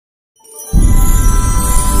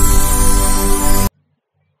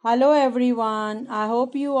Hello everyone, I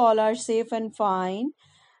hope you all are safe and fine.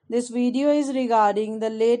 This video is regarding the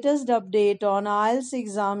latest update on IELTS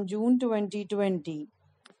exam June 2020.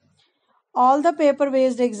 All the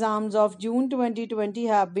paper-based exams of June 2020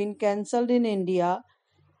 have been cancelled in India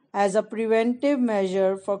as a preventive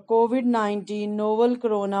measure for COVID-19 novel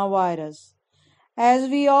coronavirus. As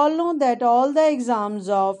we all know that all the exams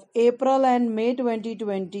of April and May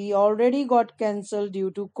 2020 already got cancelled due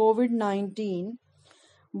to COVID-19,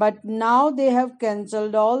 but now they have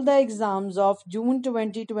cancelled all the exams of June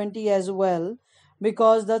 2020 as well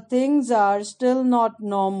because the things are still not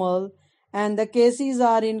normal and the cases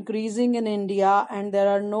are increasing in India and there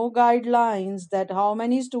are no guidelines that how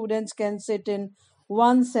many students can sit in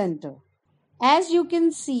one center. As you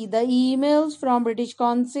can see, the emails from British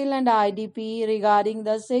Council and IDP regarding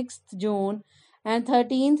the 6th June and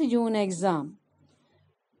 13th June exam.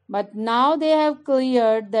 But now they have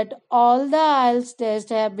cleared that all the IELTS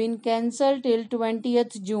tests have been cancelled till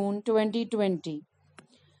 20th June 2020.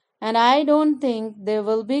 And I don't think they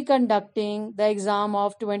will be conducting the exam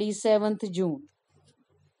of 27th June.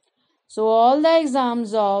 So all the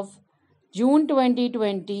exams of June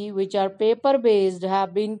 2020 which are paper based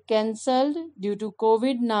have been cancelled due to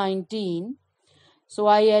COVID-19. So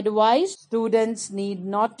I advise students need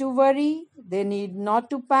not to worry, they need not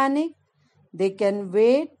to panic. They can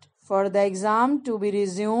wait for the exam to be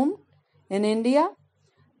resumed in India.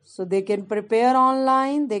 So they can prepare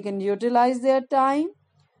online, they can utilize their time.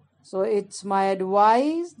 So it's my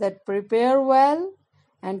advice that prepare well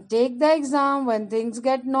and take the exam when things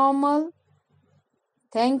get normal.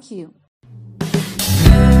 Thank you.